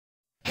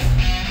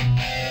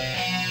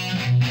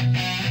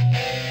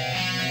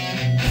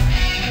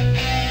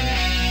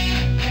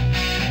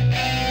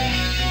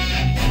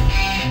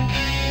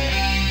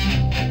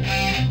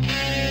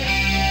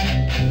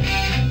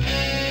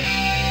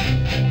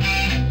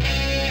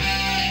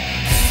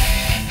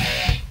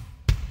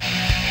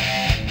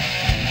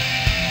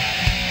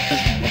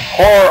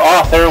horror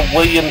author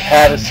William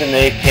Pattison,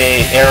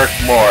 aka Eric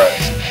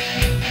Morris,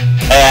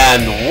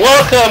 and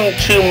welcome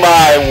to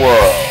my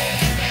world.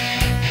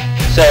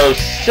 So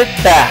sit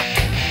back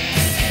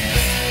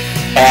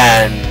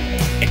and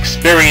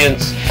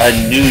experience a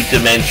new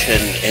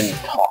dimension in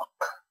talk.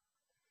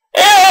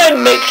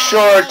 And make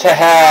sure to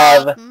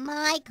have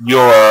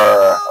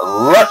your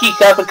lucky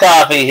cup of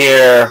coffee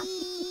here,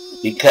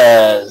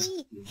 because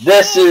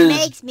this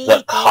is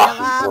the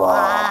Coffee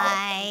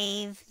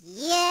Vlog.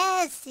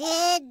 Yes,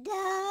 it does.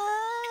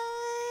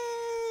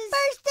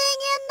 First thing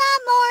in the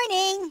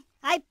morning,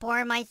 I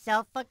pour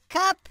myself a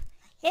cup.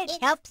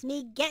 It helps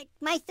me get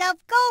myself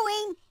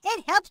going.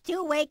 It helps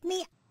to wake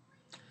me up.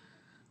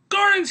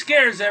 Gorin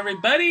Scares,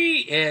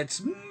 everybody.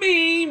 It's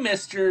me,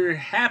 Mr.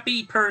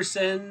 Happy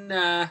Person,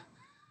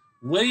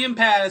 William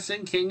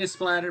Pattison, King of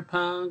Splatter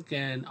Punk,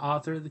 and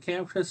author of the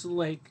Camp Crystal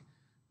Lake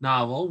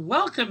novel,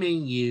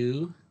 welcoming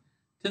you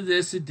to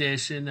this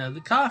edition of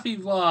the Coffee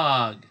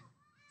Vlog.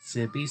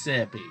 Sippy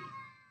sippy.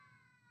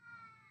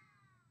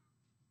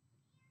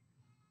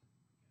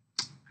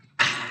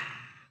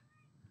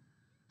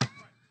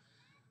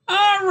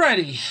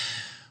 Alrighty.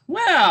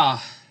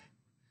 Well,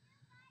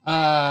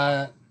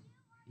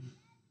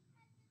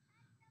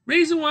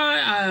 reason why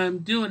I'm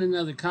doing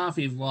another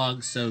coffee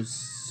vlog so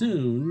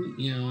soon,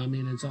 I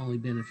mean, it's only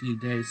been a few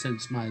days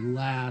since my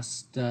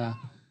last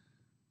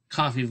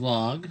coffee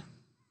vlog.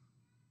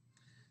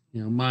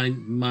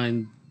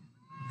 Mind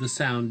the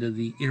sound of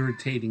the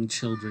irritating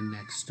children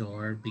next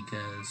door,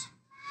 because,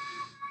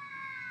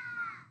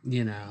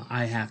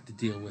 I have to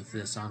deal with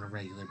this on a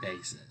regular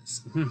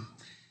basis.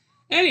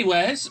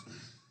 Anyways,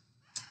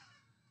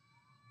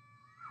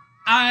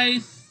 I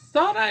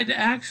thought I'd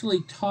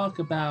actually talk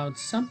about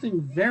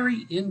something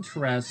very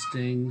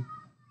interesting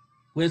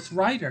with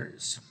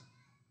writers.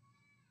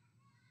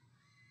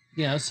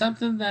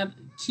 Something that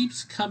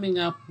keeps coming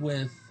up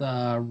with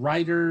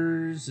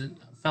writers and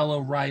fellow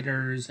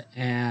writers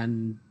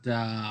and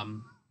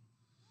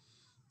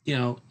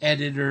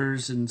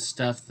editors and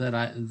stuff that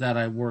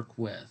I work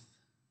with.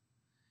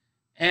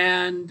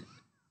 And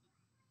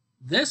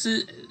this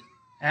is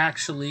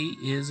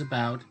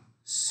about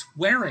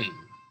swearing.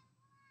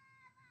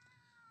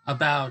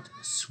 About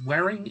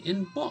swearing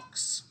in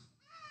books.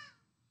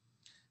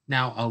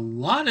 Now, a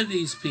lot of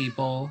these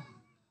people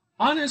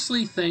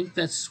honestly think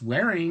that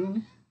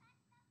swearing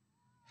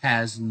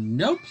has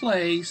no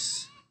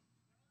place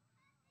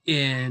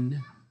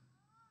in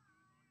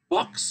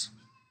books.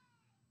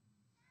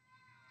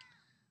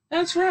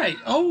 That's right.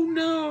 Oh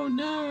no,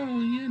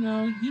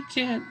 you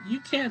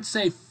can't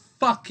say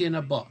fuck in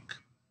a book.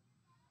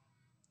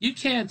 You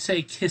can't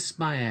say kiss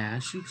my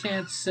ass. You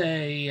can't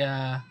say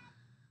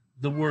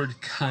the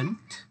word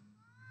cunt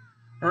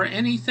or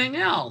anything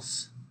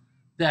else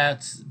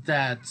that's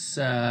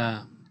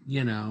a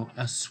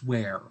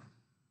swear.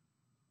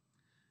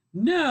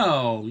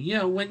 No,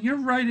 when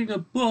you're writing a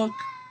book,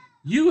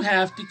 you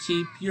have to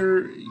keep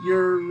your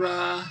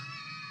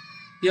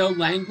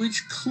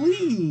language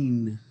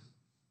clean,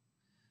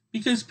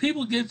 because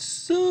people get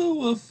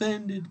so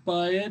offended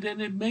by it,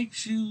 and it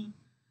makes you,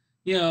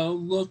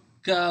 look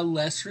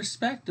less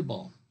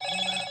respectable.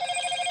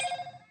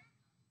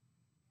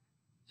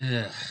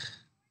 Ugh.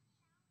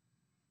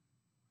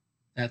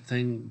 That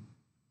thing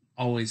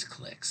always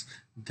clicks.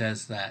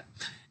 Does that.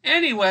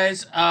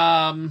 Anyways,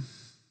 well,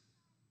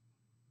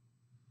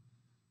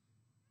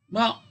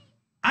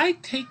 I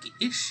take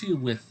issue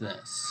with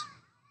this.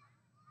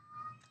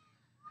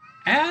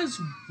 As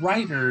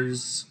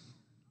writers,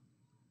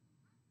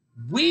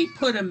 we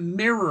put a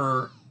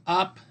mirror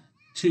up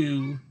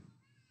to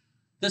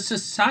the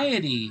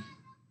society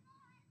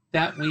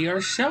that we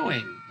are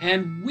showing,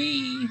 and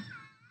we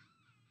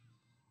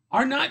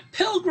are not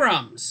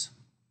pilgrims.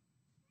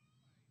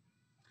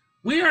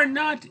 We are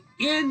not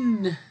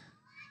in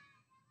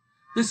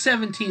the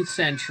 17th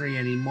century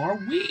anymore.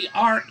 We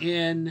are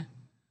in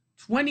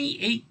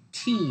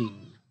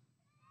 2018.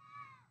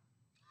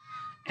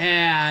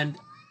 And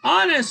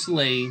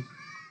honestly,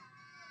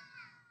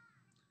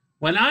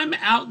 when I'm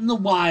out in the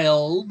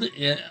wild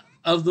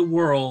of the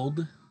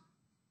world,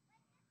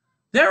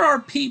 there are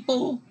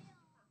people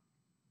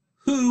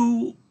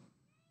who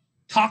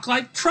talk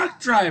like truck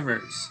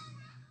drivers.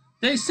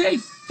 They say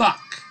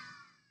fuck.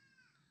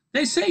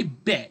 They say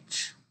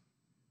bitch.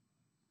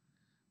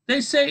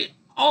 They say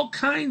all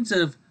kinds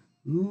of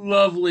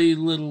lovely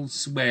little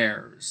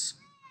swears.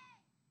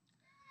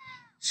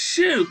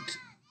 Shoot,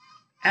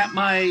 at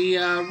my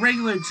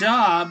regular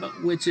job,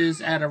 which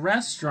is at a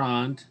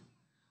restaurant,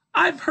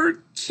 I've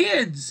heard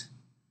kids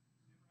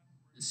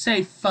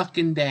say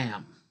fucking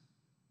damn.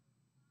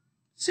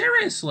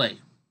 Seriously.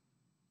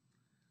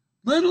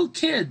 Little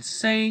kids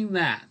saying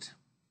that.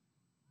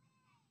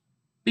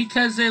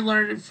 Because they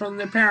learned it from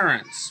their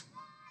parents,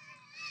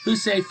 who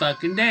say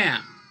fucking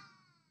damn.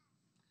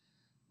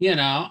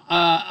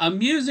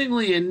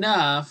 Amusingly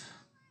enough,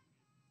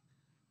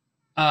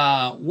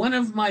 one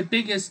of my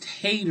biggest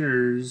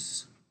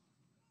haters,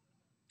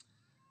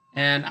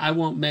 and I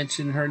won't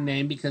mention her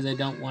name because I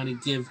don't want to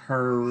give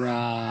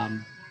her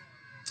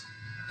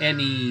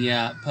any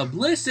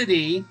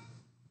publicity,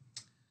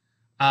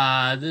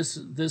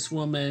 this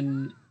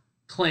woman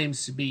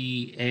claims to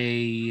be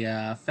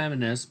a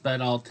feminist,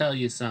 but I'll tell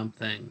you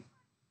something.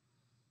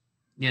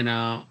 You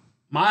know,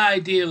 my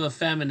idea of a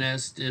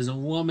feminist is a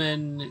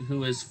woman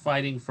who is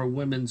fighting for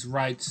women's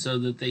rights so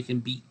that they can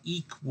be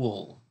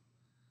equal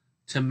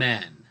to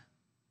men.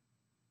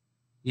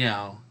 You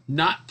know,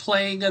 not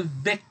playing a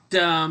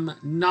victim,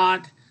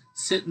 not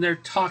sitting there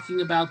talking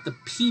about the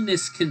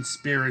penis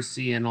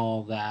conspiracy and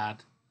all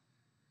that.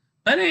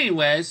 But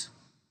anyways,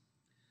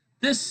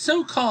 this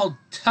so-called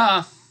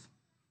tough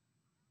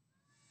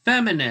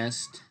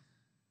feminist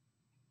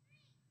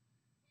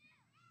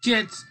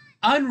gets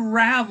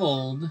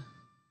unraveled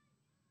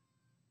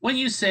when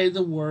you say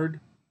the word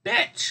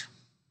bitch.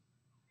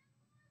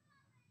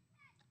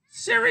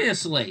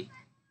 Seriously.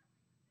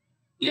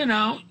 You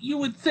know, you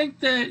would think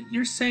that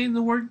you're saying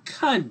the word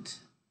cunt.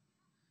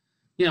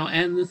 You know,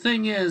 and the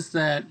thing is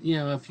that, you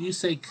know, if you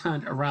say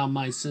cunt around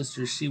my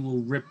sister, she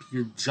will rip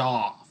your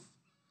jaw off.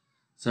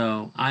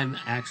 So I'm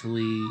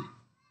actually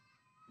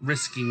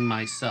risking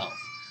myself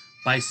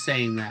by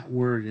saying that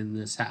word in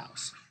this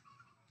house.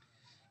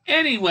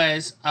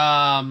 Anyways,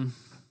 yeah,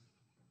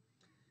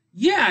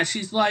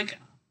 she's like,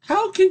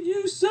 how can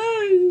you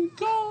say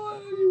call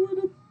anyone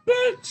a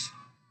bitch?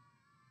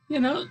 You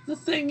know, the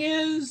thing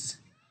is,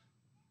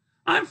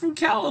 I'm from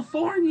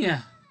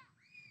California.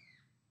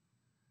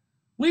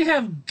 We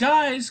have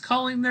guys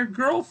calling their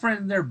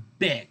girlfriend their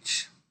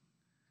bitch.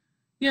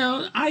 You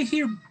know, I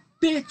hear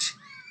bitch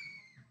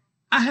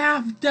a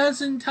half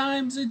dozen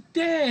times a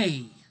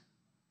day.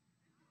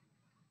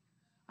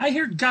 I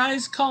hear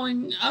guys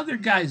calling other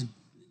guys,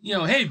 you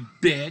know, hey,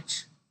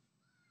 bitch,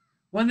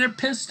 when they're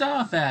pissed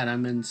off at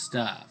them and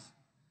stuff.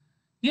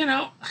 You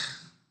know,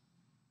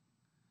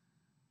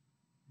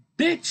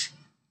 bitch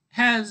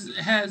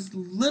has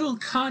little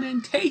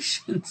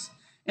connotations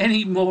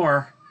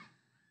anymore.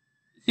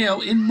 You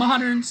know, in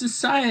modern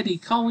society,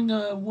 calling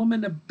a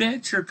woman a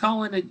bitch or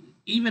calling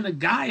even a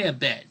guy a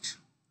bitch.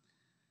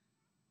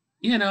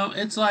 You know,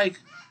 it's like,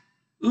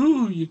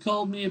 ooh, you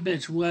called me a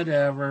bitch,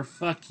 whatever,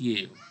 fuck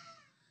you.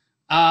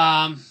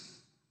 But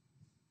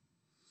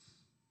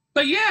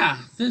yeah,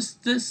 this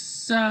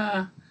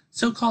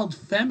so-called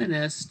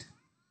feminist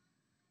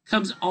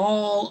comes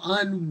all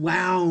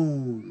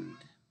unwound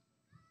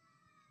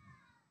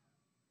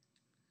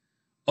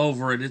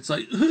over it. It's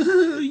like,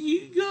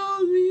 you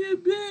called me a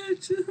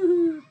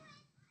bitch.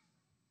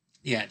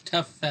 Yeah,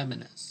 tough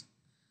feminist.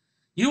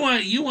 You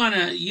want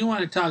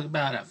to talk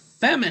about a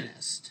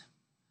feminist,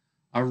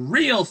 a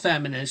real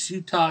feminist.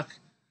 You talk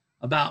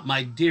about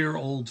my dear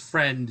old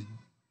friend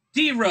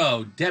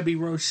D-Ro, Debbie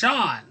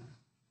Rochon.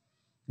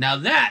 Now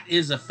that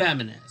is a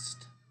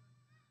feminist.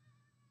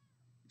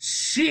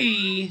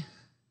 She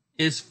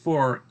is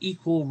for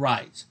equal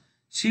rights.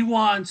 She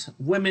wants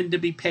women to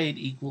be paid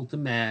equal to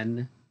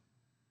men.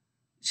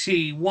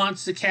 She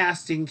wants the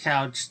casting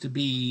couch to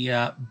be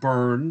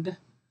burned.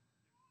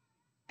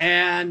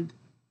 And,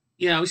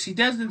 you know, she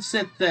doesn't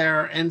sit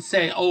there and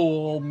say, oh,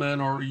 all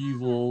men are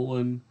evil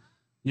and,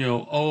 you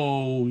know,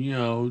 oh, you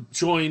know,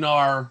 join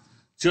our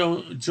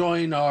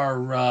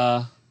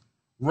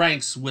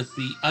ranks with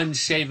the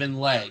unshaven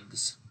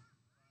legs.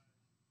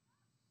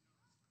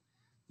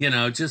 You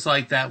know, just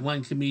like that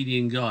one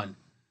comedian going,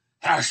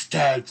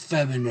 hashtag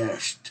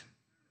feminist.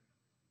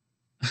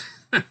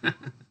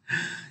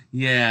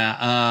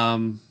 Yeah,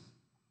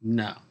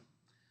 no.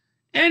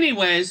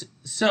 Anyways,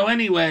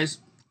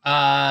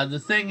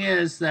 the thing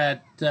is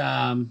that,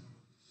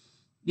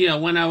 you know,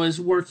 when I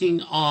was working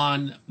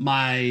on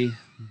my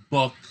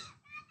book,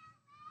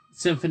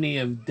 Symphony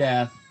of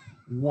Death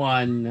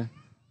 1,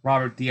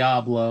 Robert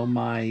Diablo,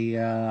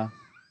 my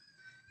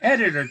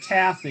editor,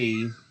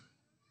 Kathy,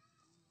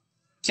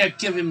 kept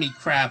giving me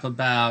crap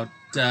about,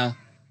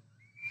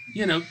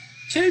 you know,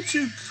 can't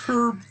you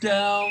curb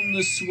down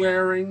the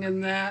swearing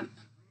and that?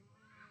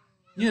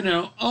 You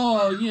know,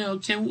 oh, you know,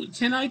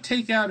 can I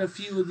take out a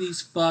few of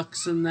these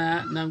fucks and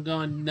that? And I'm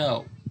going,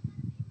 no.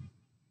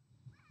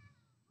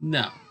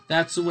 No,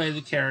 that's the way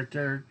the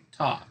character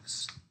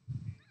talks.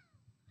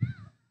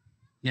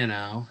 You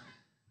know.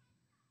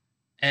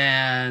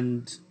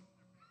 And,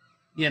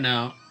 you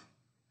know,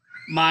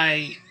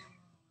 my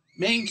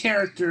main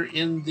character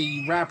in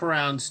the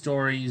wraparound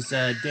stories,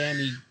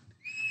 Danny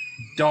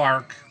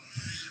Dark,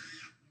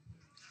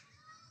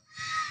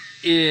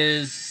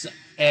 is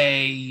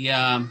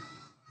a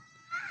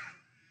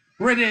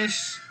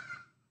British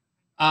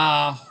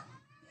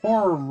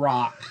horror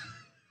rock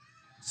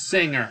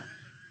singer.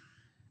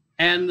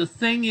 And the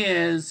thing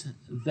is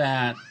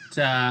that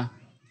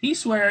he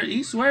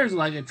swears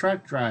like a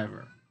truck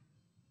driver.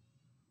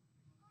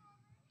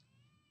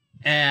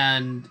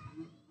 And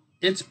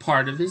it's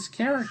part of his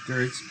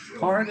character. It's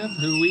part of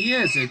who he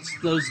is. It's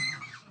those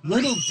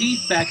little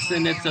defects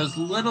and it's those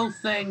little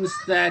things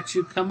that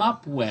you come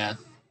up with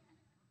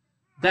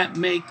that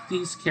make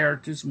these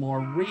characters more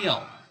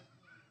real.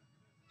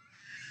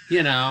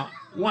 You know,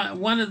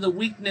 one of the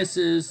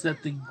weaknesses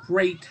that the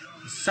great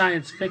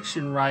science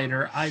fiction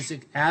writer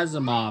Isaac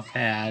Asimov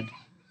had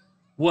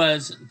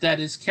was that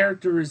his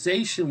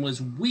characterization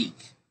was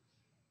weak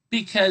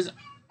because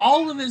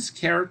all of his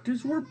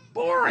characters were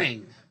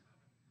boring.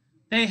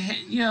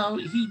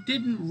 He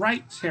didn't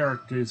write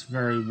characters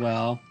very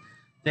well.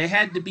 They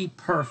had to be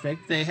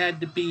perfect. They had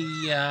to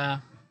be,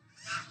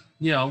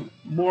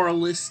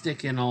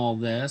 moralistic in all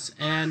this,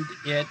 and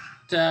it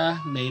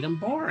made him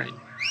boring.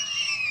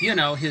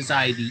 His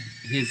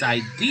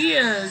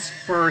ideas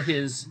for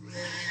his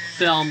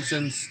films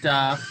and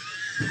stuff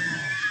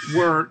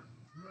were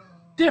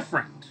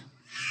different.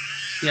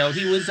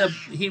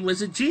 He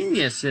was a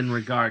genius in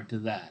regard to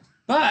that.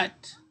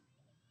 But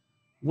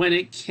when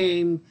it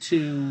came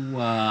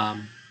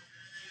to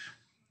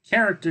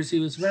characters, he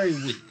was very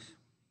weak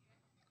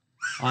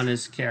on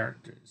his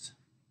characters.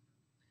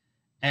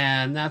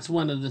 And that's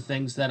one of the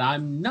things that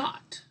I'm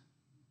not.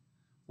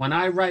 When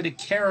I write a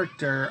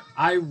character,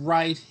 I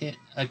write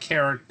a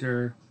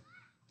character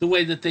the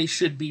way that they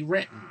should be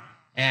written.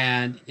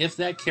 And if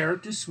that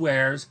character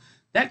swears,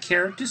 that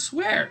character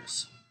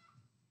swears.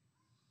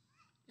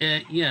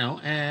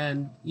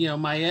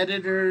 My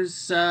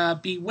editors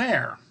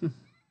beware.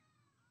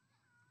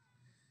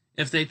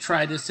 If they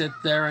try to sit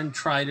there and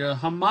try to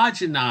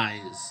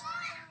homogenize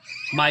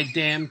my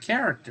damn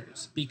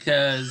characters,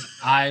 because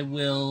I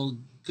will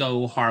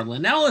go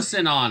Harlan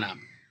Ellison on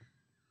them.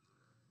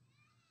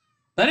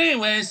 But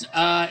anyways,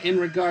 in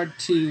regard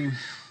to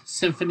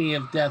Symphony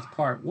of Death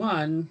Part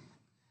 1,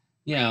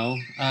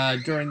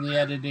 during the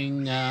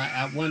editing,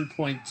 at one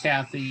point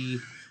Kathy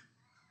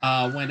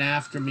went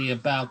after me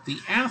about the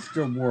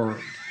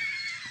afterword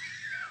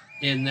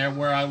in there,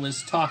 where I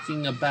was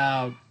talking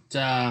about,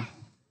 how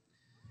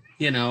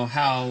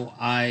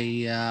I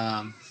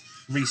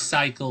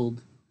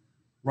recycled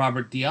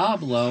Robert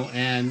Diablo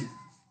and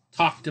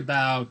talked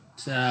about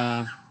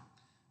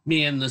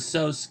me and the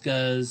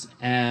Soskas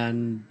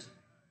and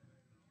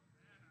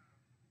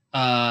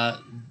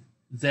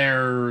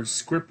their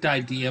script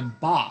idea,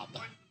 Bob.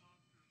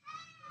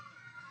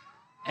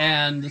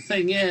 And the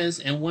thing is,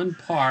 in one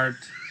part,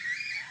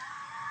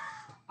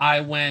 I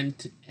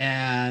went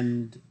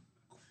and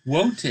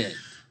quoted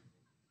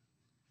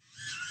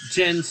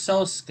Jen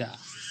Soska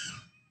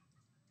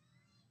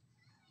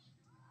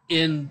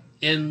in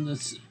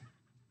this.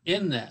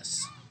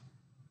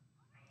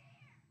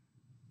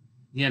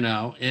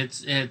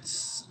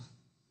 It's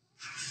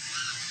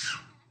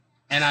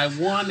and I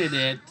wanted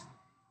it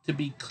to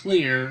be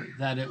clear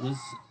that it was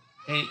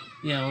it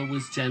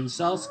was Jen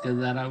Soska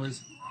that I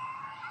was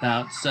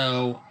about,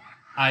 so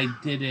I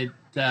did it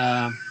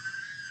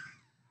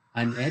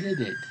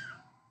unedited.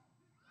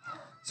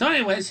 So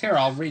anyways, here,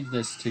 I'll read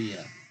this to you.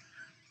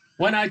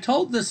 When I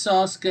told the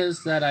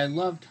Soskas that I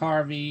loved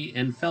Harvey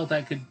and felt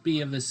I could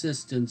be of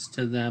assistance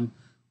to them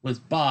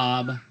with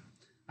Bob,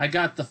 I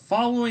got the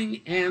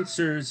following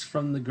answers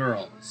from the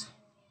girls.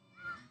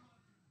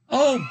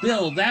 Oh,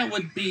 Bill, that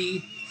would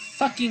be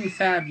fucking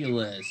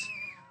fabulous.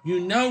 We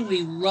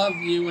love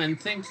you and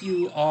think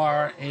you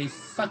are a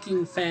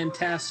fucking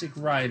fantastic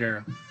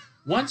writer.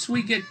 Once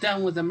we get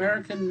done with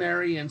American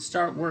Mary and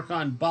start work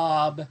on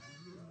Bob,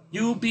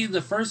 you'll be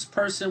the first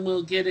person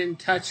we'll get in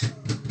touch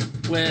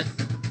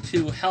with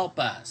to help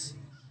us.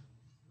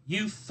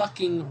 You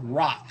fucking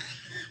rock.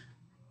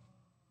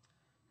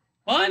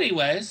 Well,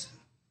 anyways,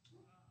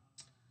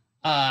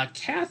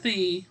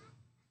 Kathy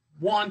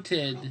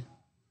wanted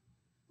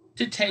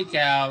to take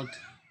out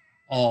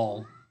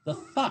all the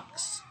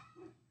fucks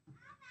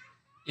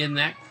in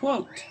that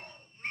quote.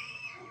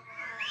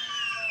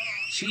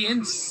 She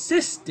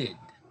insisted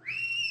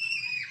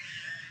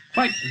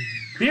quite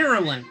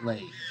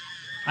virulently.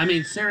 I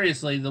mean,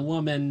 seriously, the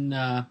woman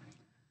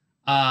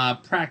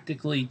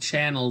practically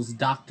channels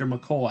Dr.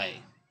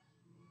 McCoy.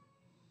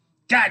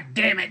 God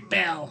damn it,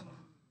 Bill!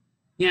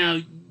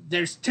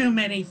 There's too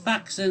many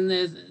fucks in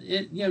this,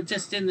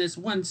 just in this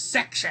one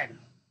section.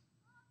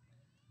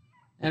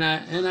 And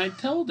I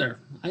told her,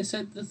 I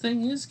said, the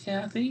thing is,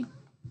 Kathy,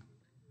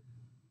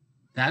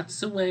 that's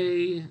the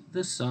way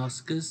the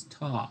Soskas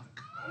talk.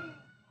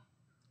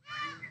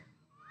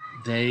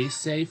 They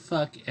say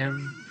fuck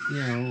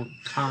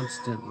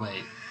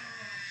constantly.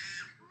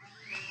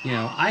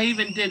 I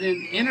even did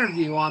an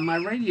interview on my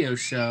radio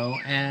show,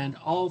 and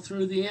all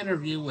through the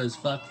interview was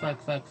fuck,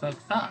 fuck, fuck, fuck,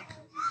 fuck.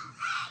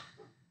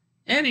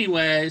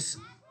 Anyways,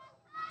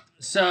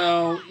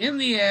 so in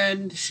the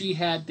end, she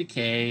had to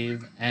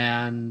cave,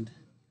 and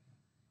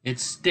it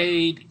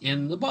stayed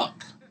in the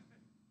book.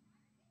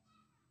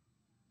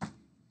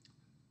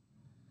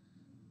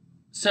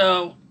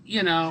 So,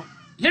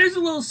 here's a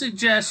little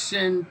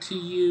suggestion to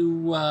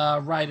you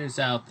writers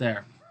out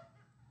there.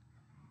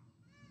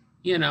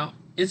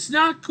 It's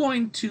not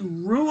going to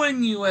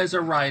ruin you as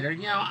a writer.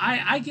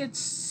 I get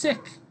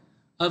sick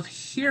of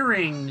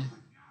hearing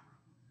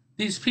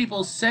these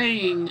people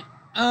saying,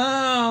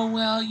 oh,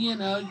 well,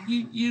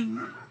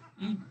 you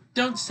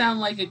don't sound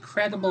like a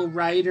credible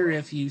writer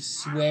if you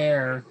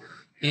swear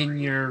in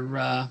your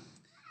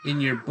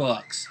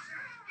books.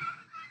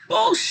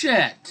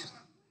 Bullshit!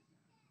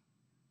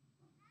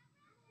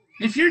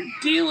 If you're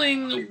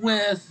dealing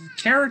with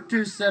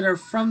characters that are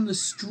from the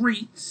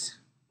streets,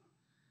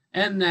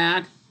 and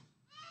that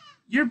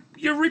you're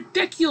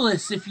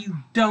ridiculous if you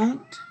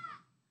don't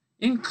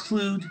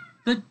include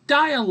the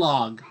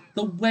dialogue,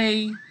 the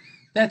way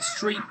that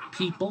street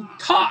people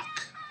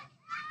talk.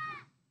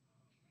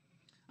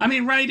 I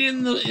mean, right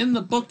in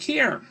the book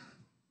here,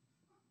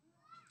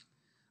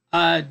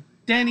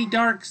 Danny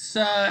Dark's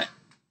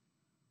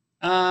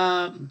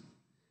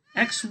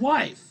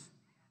ex-wife,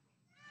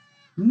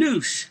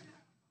 Noosh.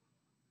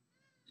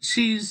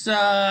 She's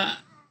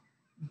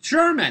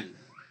German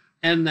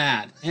and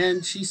that,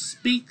 and she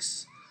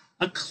speaks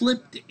a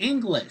clipped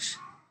English.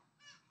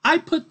 I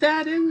put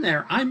that in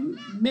there. I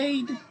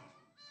made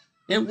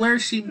it where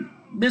she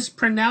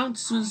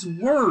mispronounces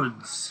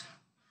words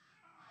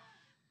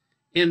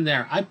in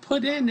there. I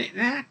put in an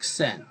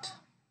accent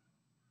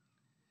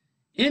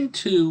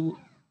into,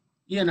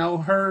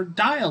 her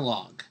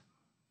dialogue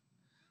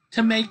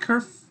to make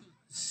her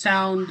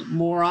sound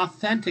more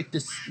authentic,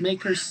 to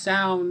make her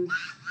sound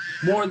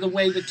more the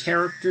way the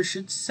character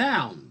should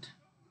sound.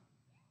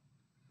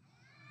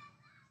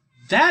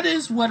 That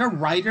is what a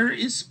writer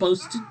is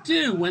supposed to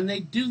do. When they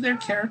do their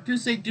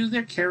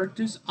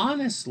characters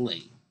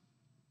honestly.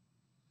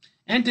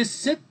 And to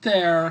sit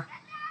there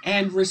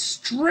and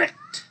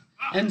restrict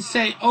and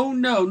say, oh,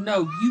 no,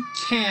 you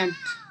can't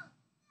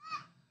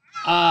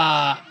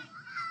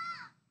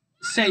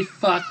say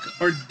fuck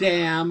or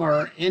damn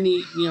or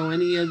any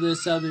of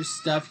this other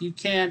stuff. You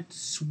can't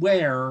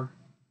swear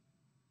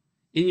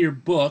in your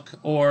book,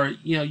 or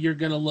you're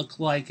going to look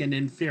like an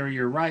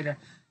inferior writer.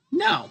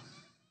 No.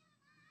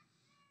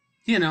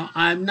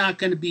 I'm not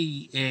going to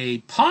be a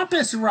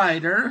pompous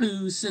writer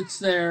who sits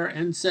there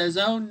and says,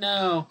 oh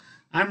no,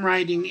 I'm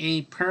writing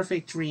a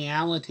perfect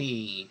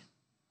reality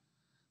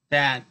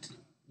that,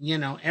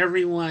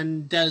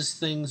 everyone does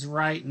things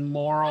right and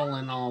moral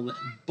and all that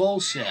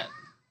bullshit.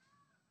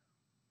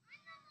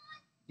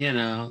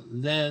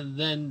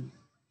 Then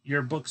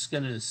your book's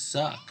going to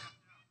suck.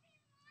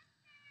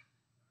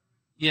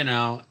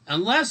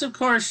 Unless, of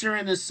course, you're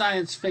in a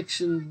science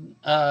fiction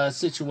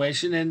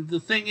situation. And the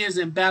thing is,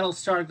 in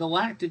Battlestar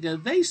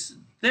Galactica,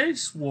 they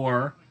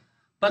swore,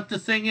 but the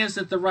thing is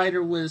that the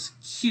writer was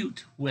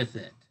cute with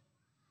it.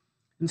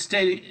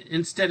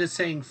 Instead of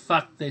saying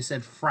fuck, they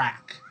said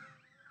frack.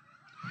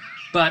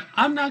 But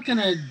I'm not going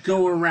to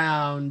go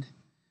around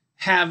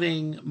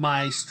having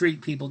my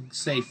street people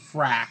say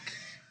frack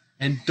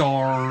and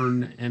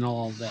darn and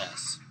all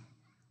this.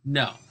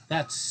 No,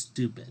 that's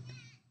stupid.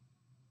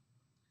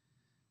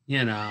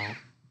 The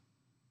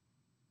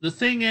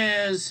thing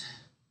is,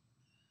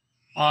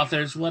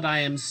 authors, what I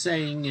am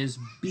saying is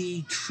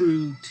be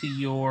true to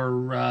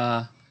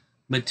your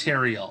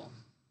material.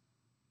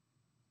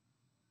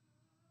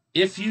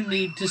 If you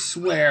need to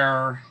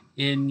swear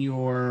in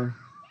your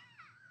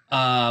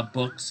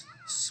books,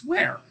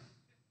 swear.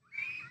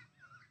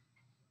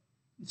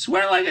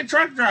 Swear like a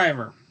truck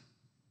driver.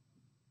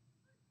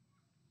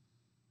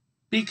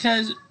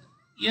 Because,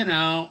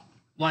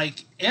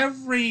 like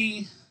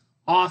every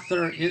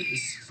author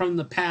is from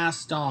the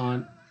past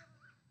on,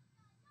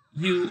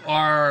 you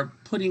are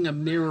putting a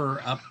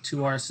mirror up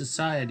to our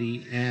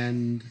society,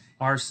 and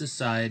our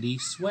society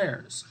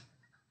swears.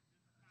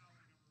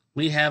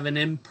 We have an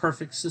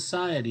imperfect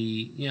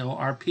society.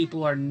 Our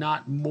people are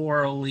not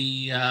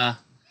morally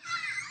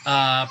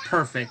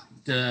perfect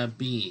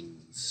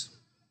beings.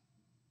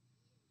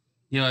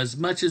 As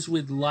much as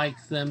we'd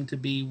like them to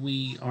be,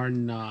 we are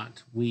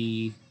not.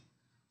 We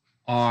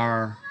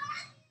are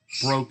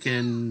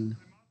broken,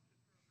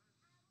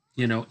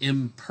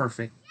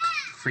 imperfect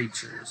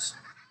creatures.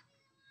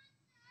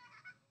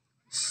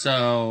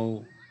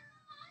 So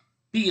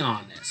be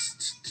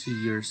honest to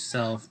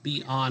yourself,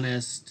 be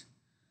honest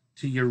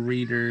to your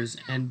readers,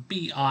 and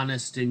be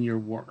honest in your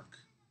work.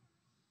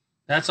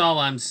 That's all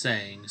I'm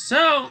saying.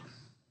 So,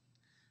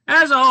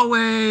 as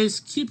always,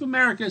 keep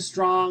America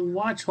strong,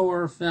 watch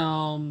horror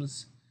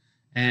films,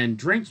 and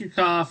drink your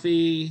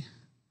coffee.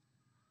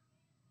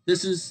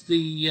 This is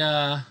the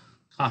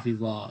coffee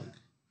vlog.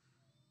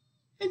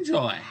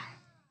 Enjoy.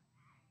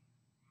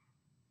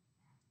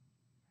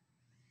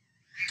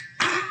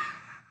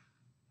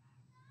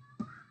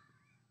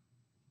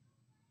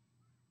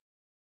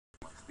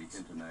 The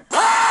international